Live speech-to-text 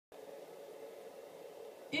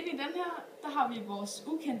Inde i den her, der har vi vores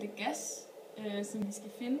ukendte gas, som vi skal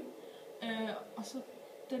finde. Og så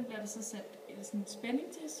den bliver der så sat sådan en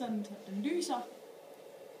spænding til, sådan at den lyser.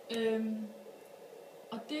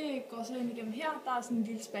 Og det går så ind igennem her. Der er sådan en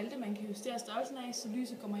lille spalte, man kan justere størrelsen af, så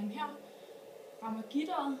lyset kommer ind her, rammer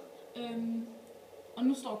gitteret. Og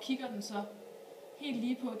nu står kikkerten så helt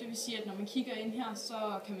lige på. Det vil sige, at når man kigger ind her,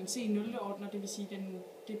 så kan man se 0. orden, og det vil sige, at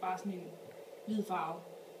det er bare sådan en hvid farve,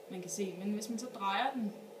 man kan se. Men hvis man så drejer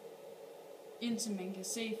den, indtil man kan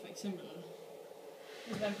se for eksempel,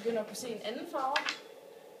 hvis man begynder at kunne se en anden farve,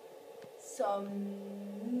 som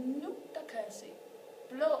nu, der kan jeg se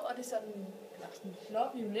blå, og det er sådan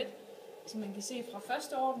blå-violet, som man kan se fra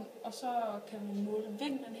første orden, og så kan man måle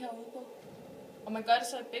vinklen herude på. Og man gør det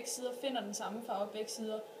så i begge sider, finder den samme farve i begge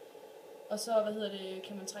sider, og så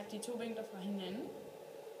kan man trække de to vinkler fra hinanden.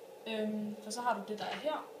 For så har du det, der er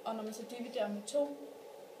her, og når man så dividerer med 2,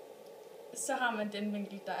 så har man den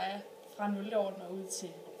vinkel, der er fra 0. orden og ud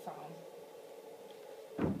til farven.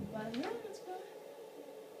 Var det noget, man skulle?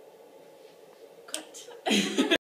 Godt.